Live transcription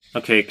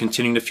Okay,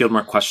 continuing to field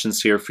more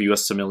questions here for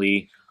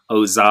USMLE.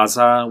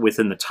 Ozaza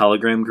within the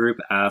Telegram group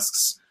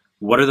asks,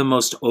 what are the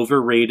most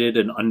overrated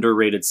and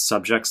underrated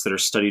subjects that are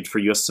studied for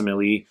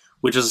USMLE?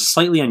 Which is a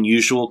slightly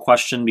unusual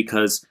question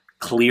because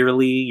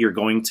clearly you're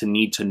going to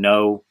need to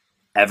know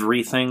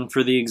everything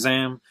for the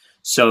exam.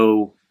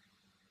 So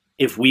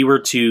if we were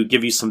to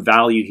give you some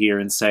value here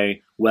and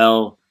say,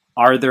 well,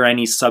 are there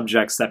any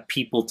subjects that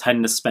people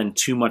tend to spend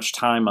too much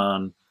time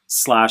on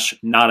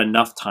 / not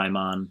enough time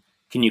on?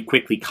 Can you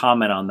quickly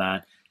comment on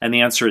that? And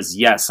the answer is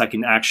yes, I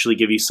can actually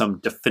give you some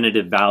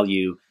definitive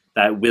value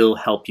that will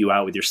help you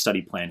out with your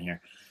study plan here.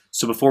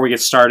 So before we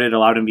get started,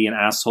 allow me to be an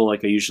asshole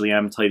like I usually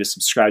am, tell you to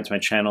subscribe to my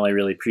channel. I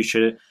really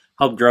appreciate it.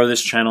 Help grow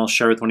this channel,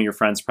 share with one of your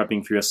friends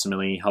prepping for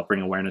USMLE, help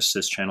bring awareness to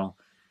this channel.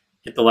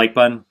 Hit the like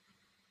button,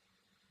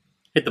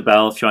 hit the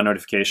bell if you want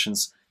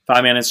notifications.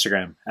 Find me on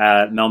Instagram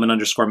at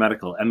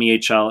Mehlman_medical,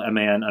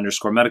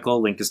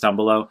 MEHLMAN_medical. Link is down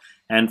below.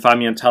 And find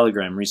me on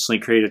Telegram. Recently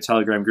created a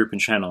Telegram group and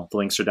channel. The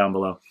links are down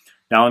below.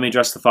 Now let me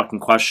address the fucking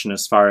question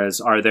as far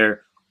as are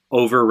there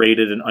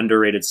overrated and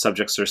underrated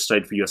subjects that are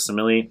studied for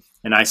USMLE?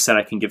 And I said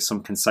I can give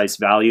some concise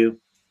value.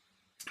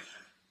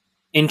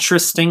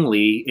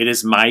 Interestingly, it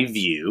is my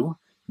view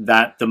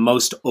that the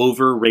most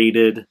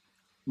overrated,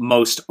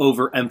 most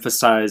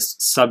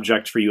overemphasized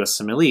subject for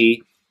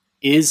USMLE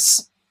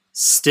is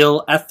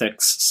still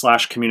ethics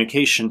 /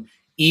 communication,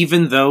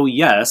 even though,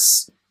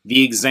 yes,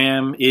 the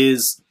exam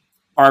is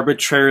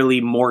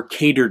arbitrarily more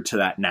catered to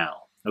that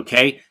now,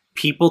 okay?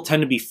 People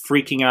tend to be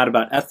freaking out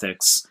about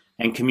ethics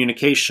and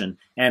communication,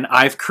 and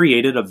I've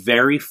created a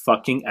very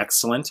fucking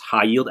excellent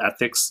high-yield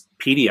ethics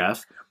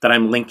PDF that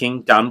I'm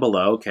linking down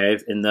below, okay,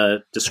 in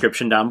the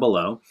description down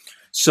below.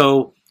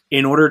 So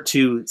in order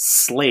to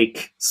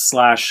slake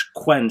 /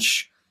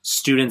 quench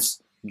students'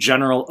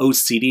 general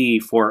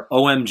OCD for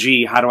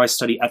OMG, how do I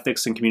study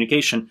ethics and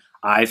communication?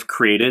 I've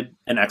created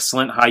an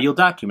excellent high-yield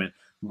document.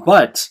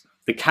 But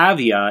the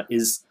caveat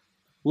is,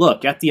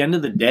 look, at the end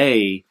of the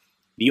day,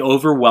 the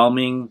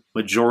overwhelming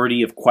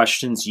majority of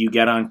questions you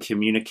get on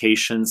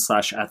communication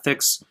 /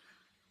 ethics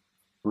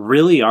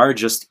really are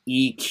just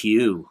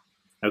EQ,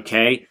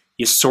 okay?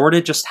 You sort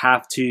of just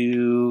have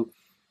to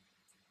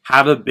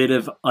have a bit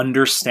of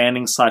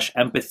understanding /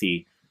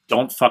 empathy.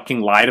 Don't fucking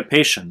lie to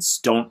patients.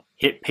 Don't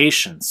hit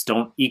patients.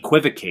 Don't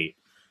equivocate.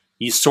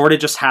 You sort of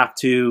just have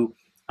to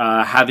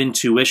have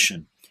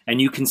intuition. And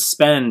you can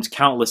spend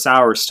countless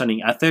hours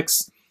studying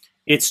ethics.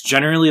 It's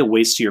generally a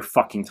waste of your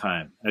fucking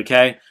time,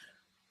 okay?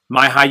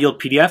 My high-yield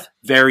PDF,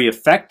 very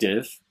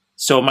effective.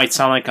 So it might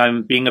sound like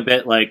I'm being a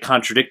bit like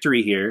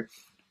contradictory here.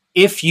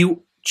 If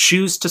you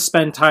choose to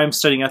spend time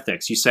studying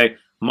ethics, you say,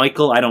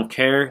 Michael, I don't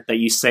care that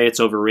you say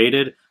it's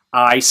overrated.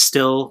 I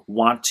still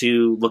want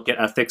to look at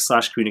ethics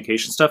 /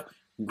 communication stuff.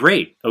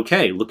 Great.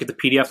 Okay, look at the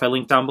PDF I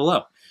linked down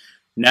below.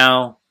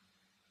 Now,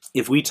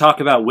 if we talk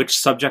about which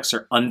subjects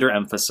are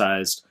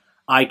underemphasized,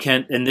 I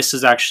can, and this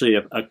is actually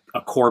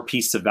a core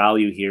piece of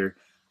value here,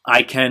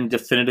 I can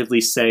definitively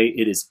say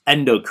it is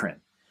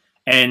endocrine.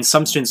 And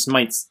some students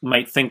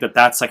might think that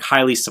that's like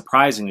highly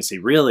surprising. They say,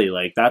 really?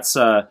 Like that's,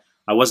 I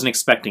wasn't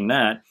expecting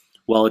that.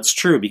 Well, it's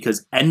true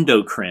because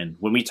endocrine,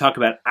 when we talk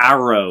about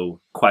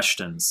arrow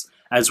questions,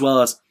 as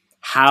well as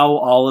how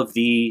all of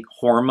the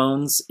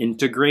hormones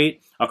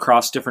integrate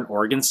across different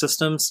organ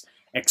systems,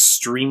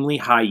 extremely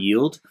high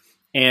yield,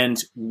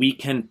 and we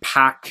can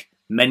pack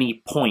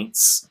many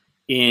points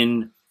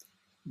in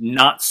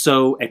not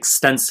so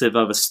extensive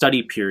of a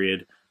study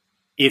period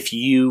if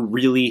you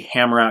really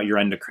hammer out your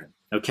endocrine,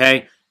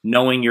 okay?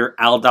 Knowing your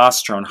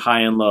aldosterone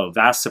high and low,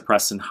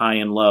 vasopressin high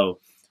and low,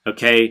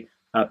 okay?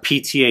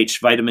 PTH,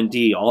 vitamin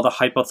D, all the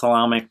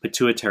hypothalamic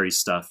pituitary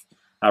stuff,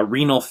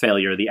 renal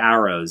failure, the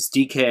arrows,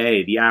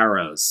 DKA, the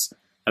arrows,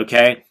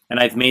 okay? And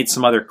I've made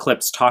some other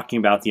clips talking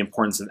about the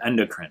importance of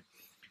endocrine.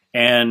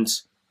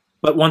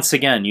 But once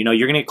again, you know,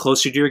 you're going to get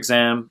closer to your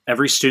exam.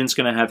 Every student's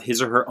going to have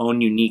his or her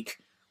own unique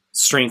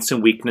strengths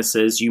and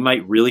weaknesses. You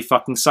might really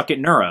fucking suck at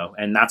neuro,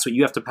 and that's what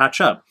you have to patch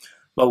up.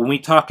 But when we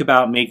talk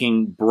about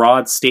making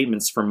broad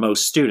statements for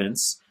most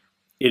students,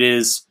 it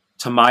is,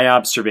 to my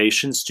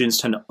observation, students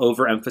tend to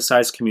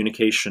overemphasize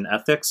communication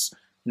ethics,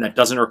 and that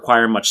doesn't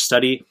require much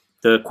study.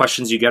 The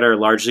questions you get are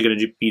largely going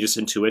to be just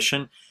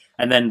intuition.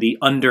 And then the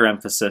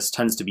underemphasis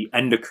tends to be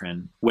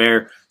endocrine,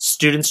 where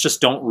students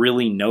just don't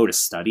really know to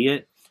study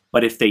it.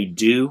 But if they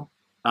do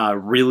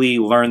really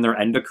learn their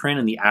endocrine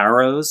and the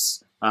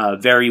arrows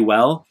very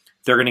well,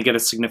 they're going to get a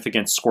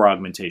significant score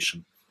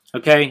augmentation.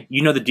 Okay,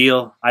 you know the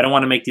deal. I don't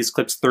want to make these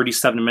clips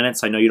 37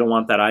 minutes. I know you don't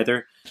want that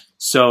either.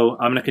 So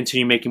I'm going to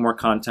continue making more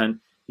content.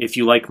 If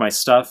you like my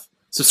stuff,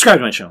 subscribe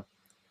to my channel.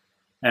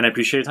 And I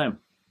appreciate your time.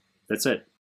 That's it.